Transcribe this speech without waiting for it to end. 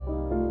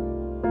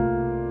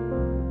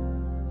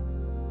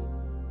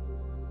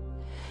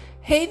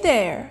Hey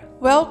there!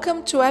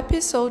 Welcome to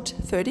episode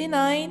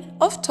 39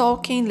 of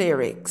Talking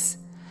Lyrics.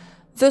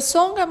 The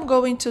song I'm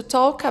going to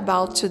talk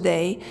about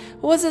today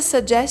was a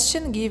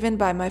suggestion given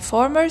by my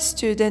former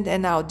student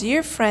and now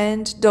dear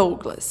friend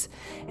Douglas,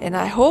 and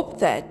I hope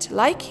that,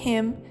 like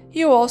him,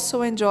 you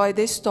also enjoy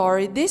the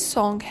story this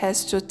song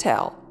has to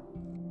tell.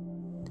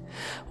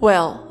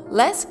 Well,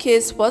 Last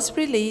Kiss was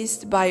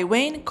released by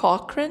Wayne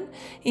Cochran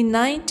in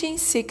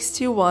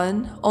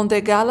 1961 on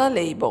the Gala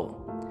label.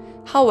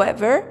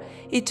 However,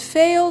 it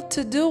failed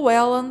to do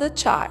well on the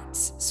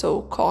charts,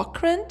 so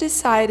Cochran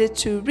decided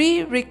to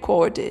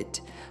re-record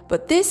it,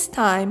 but this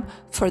time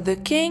for the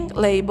King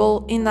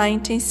label in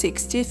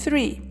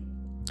 1963.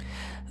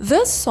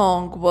 The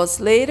song was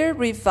later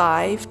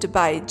revived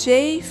by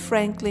J.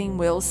 Franklin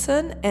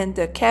Wilson and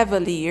the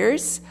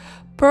Cavaliers,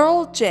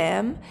 Pearl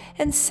Jam,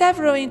 and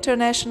several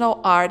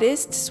international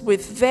artists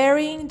with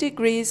varying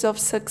degrees of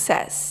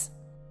success.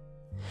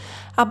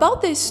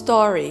 About the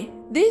story,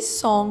 this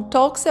song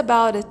talks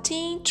about a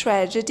teen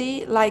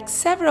tragedy like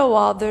several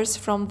others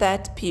from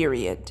that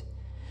period.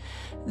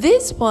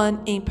 This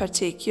one in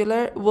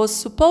particular was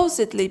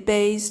supposedly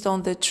based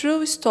on the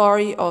true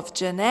story of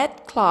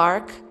Jeanette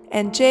Clark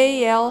and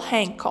J.L.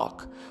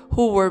 Hancock,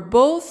 who were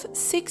both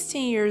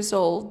 16 years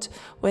old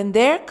when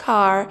their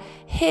car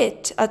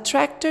hit a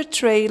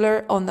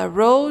tractor-trailer on a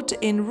road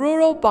in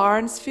rural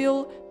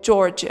Barnesville,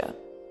 Georgia.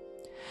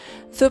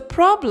 The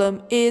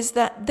problem is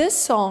that this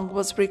song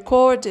was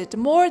recorded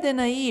more than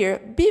a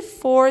year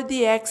before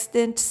the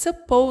accident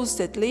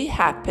supposedly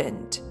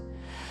happened.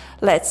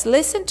 Let's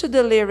listen to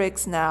the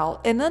lyrics now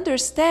and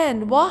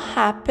understand what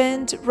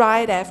happened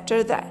right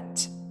after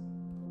that.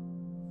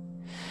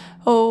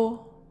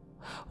 Oh,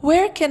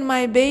 where can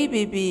my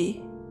baby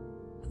be?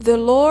 The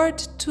Lord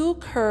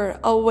took her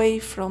away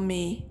from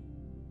me.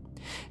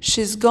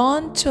 She's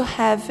gone to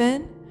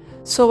heaven,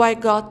 so I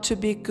got to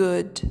be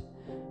good,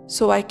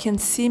 so I can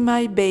see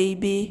my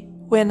baby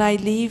when I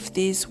leave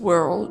this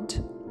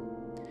world.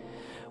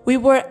 We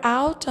were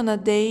out on a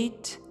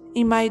date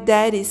in my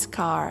daddy's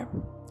car.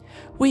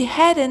 We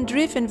hadn't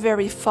driven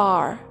very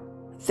far.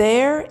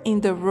 There,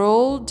 in the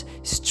road,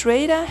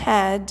 straight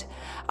ahead,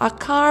 a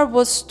car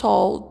was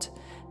stalled.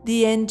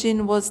 The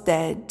engine was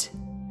dead.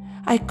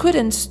 I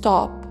couldn't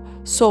stop,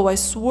 so I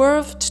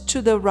swerved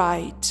to the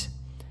right.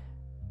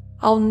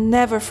 I'll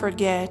never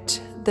forget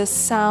the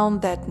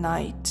sound that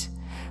night.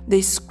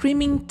 The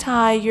screaming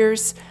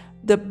tires,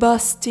 the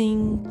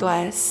busting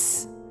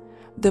glass,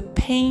 the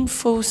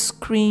painful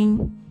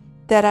scream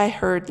that I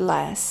heard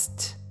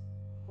last.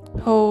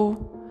 Oh,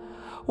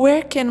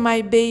 where can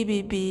my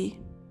baby be?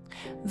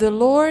 The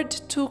Lord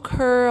took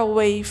her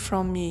away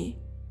from me.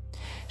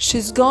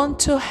 She's gone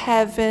to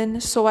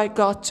heaven, so I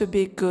got to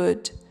be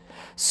good,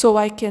 so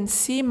I can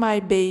see my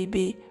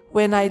baby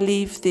when I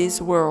leave this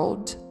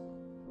world.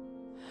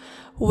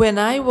 When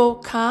I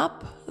woke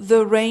up,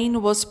 the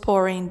rain was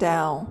pouring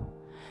down.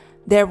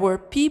 There were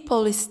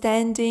people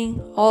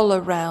standing all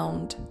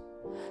around.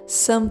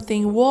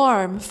 Something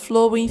warm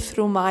flowing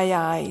through my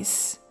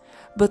eyes.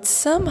 But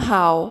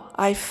somehow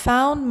I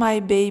found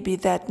my baby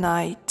that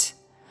night.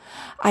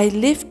 I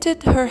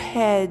lifted her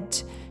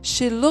head.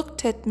 She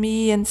looked at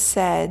me and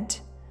said,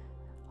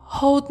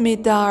 "Hold me,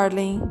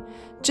 darling,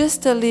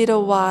 just a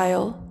little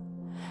while."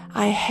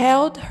 I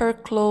held her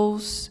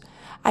close.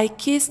 I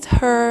kissed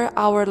her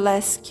our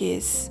last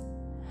kiss.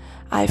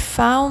 I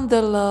found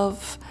the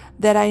love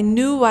that I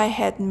knew I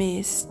had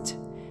missed.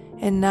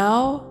 And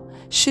now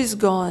she's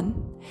gone.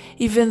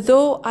 Even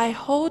though I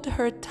hold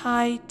her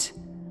tight,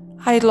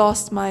 I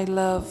lost my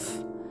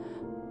love,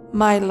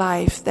 my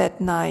life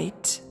that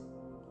night.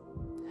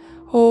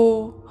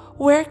 Oh,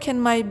 where can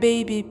my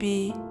baby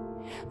be?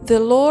 The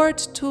Lord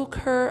took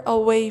her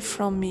away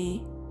from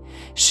me.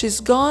 She's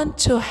gone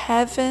to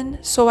heaven,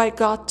 so I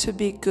got to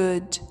be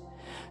good,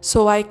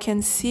 so I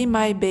can see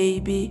my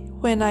baby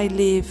when I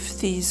leave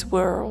this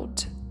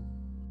world.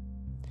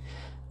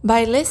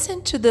 By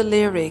listening to the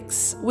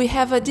lyrics, we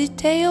have a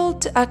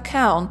detailed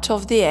account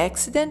of the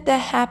accident that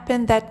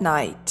happened that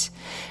night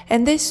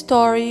and the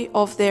story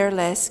of their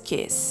last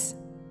kiss.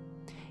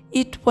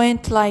 It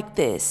went like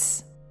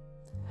this.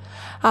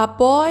 A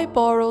boy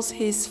borrows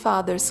his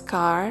father's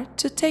car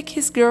to take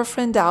his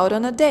girlfriend out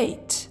on a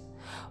date.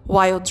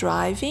 While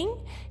driving,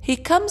 he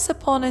comes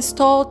upon a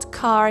stalled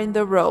car in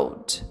the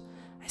road.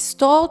 A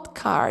stalled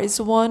car is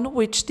one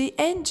which the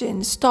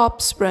engine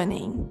stops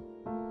running.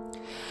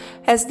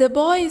 As the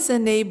boy is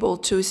unable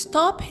to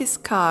stop his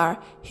car,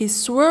 he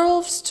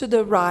swerves to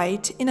the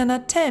right in an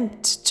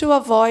attempt to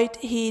avoid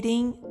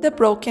hitting the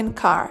broken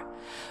car,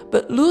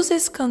 but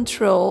loses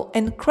control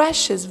and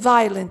crashes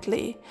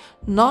violently,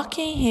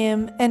 knocking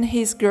him and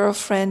his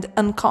girlfriend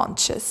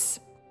unconscious.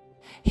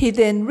 He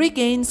then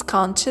regains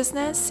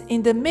consciousness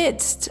in the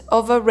midst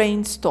of a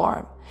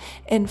rainstorm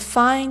and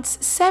finds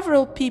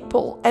several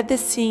people at the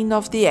scene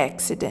of the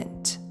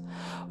accident.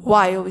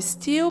 While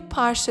still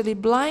partially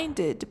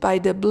blinded by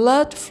the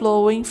blood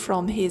flowing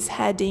from his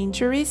head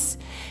injuries,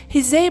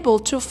 he's able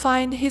to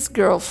find his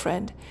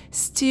girlfriend,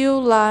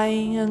 still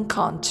lying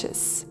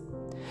unconscious.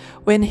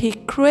 When he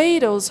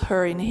cradles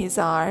her in his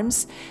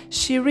arms,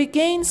 she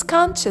regains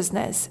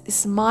consciousness,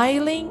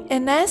 smiling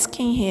and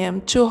asking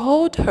him to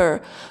hold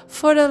her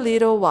for a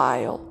little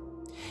while.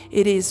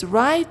 It is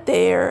right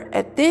there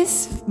at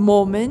this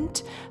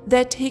moment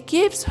that he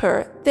gives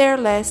her their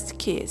last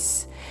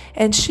kiss,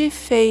 and she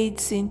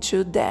fades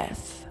into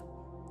death.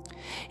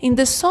 In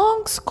the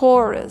song's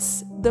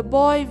chorus, the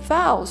boy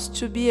vows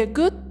to be a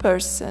good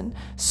person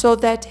so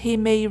that he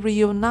may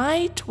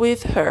reunite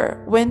with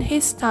her when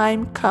his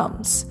time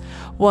comes,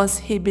 once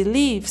he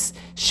believes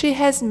she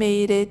has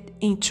made it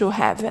into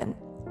heaven.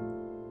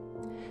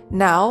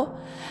 Now,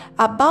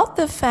 about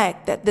the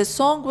fact that the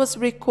song was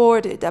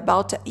recorded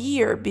about a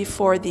year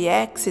before the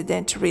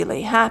accident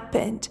really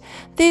happened,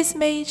 this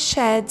may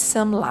shed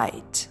some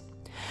light.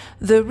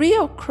 The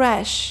real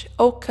crash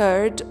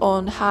occurred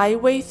on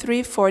Highway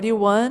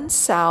 341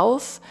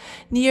 South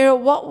near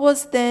what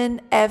was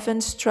then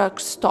Evans Truck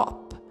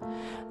Stop.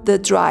 The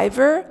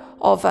driver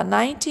of a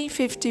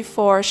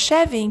 1954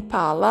 Chevy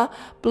Impala,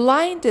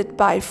 blinded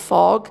by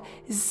fog,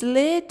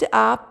 slid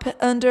up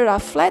under a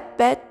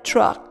flatbed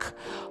truck,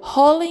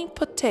 hauling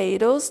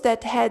potatoes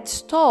that had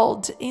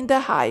stalled in the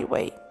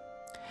highway.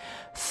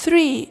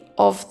 3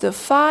 of the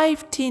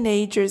 5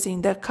 teenagers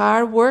in the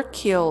car were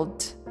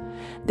killed.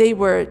 They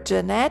were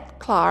Jeanette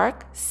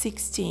Clark,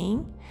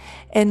 16,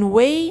 and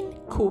Wayne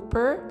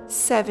Cooper,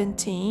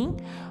 17,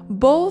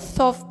 both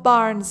of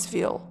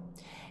Barnesville,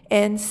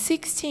 and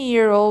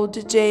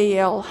 16-year-old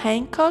J.L.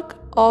 Hancock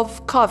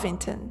of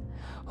Covington,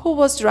 who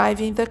was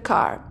driving the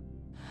car.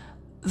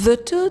 The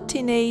 2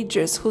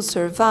 teenagers who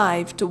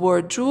survived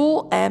were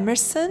Jewel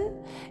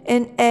Emerson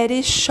and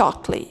Eddie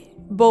Shockley,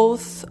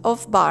 both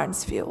of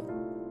Barnesville.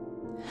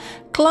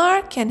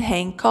 Clark and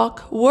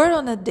Hancock were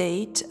on a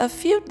date a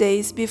few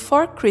days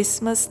before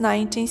Christmas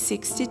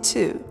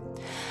 1962.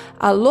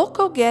 A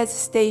local gas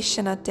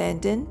station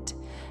attendant,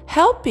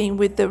 helping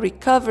with the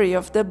recovery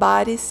of the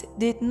bodies,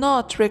 did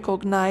not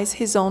recognize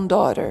his own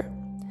daughter.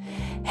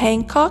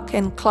 Hancock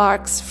and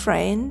Clark's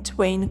friend,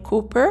 Wayne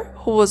Cooper,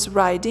 who was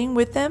riding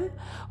with them,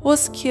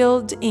 was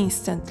killed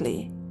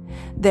instantly.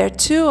 Their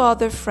 2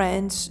 other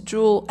friends,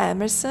 Jewel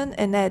Emerson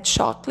and Ed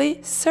Shockley,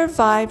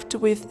 survived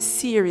with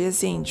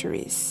serious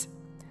injuries.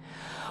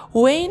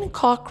 Wayne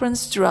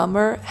Cochran's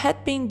drummer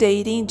had been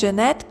dating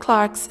Jeanette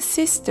Clark's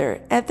sister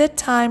at the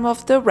time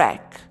of the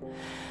wreck.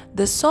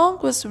 The song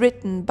was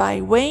written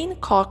by Wayne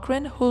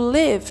Cochran, who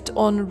lived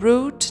on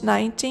Route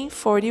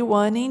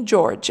 1941 in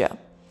Georgia,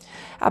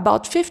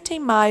 about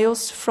 15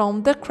 miles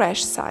from the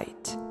crash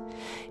site.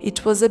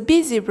 It was a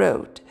busy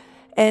road,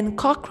 and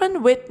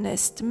Cochran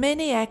witnessed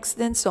many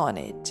accidents on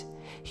it.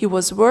 He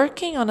was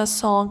working on a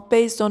song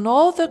based on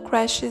all the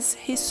crashes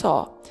he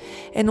saw,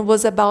 and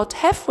was about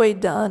halfway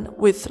done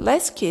with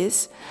Last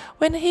Kiss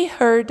when he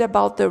heard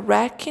about the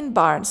wreck in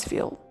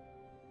Barnesville.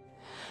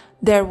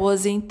 There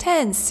was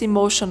intense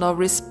emotional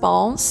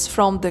response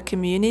from the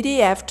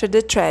community after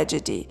the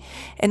tragedy,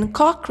 and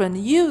Cochran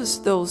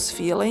used those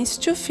feelings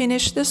to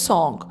finish the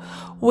song,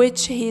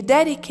 which he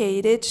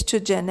dedicated to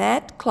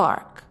Jeanette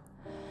Clark.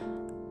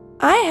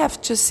 I have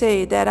to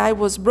say that I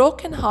was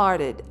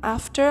brokenhearted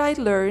after I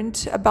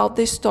learned about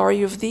the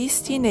story of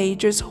these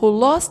teenagers who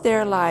lost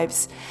their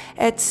lives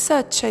at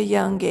such a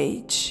young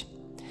age.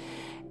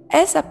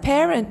 As a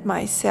parent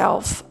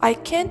myself, I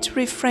can't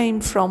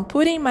refrain from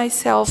putting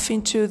myself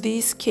into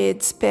these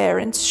kids'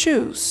 parents'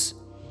 shoes.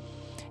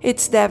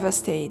 It's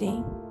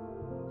devastating.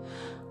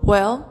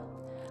 Well,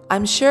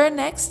 I'm sure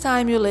next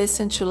time you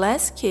listen to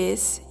Last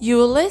Kiss, you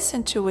will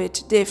listen to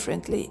it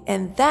differently,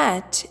 and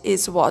that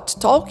is what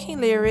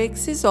Talking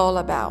Lyrics is all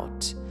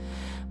about.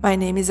 My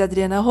name is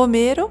Adriana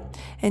Romero,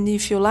 and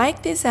if you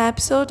like this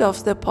episode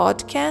of the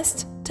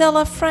podcast, tell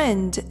a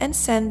friend and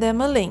send them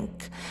a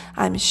link.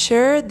 I'm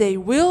sure they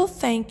will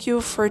thank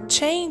you for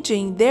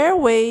changing their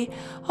way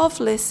of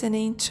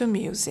listening to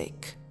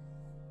music.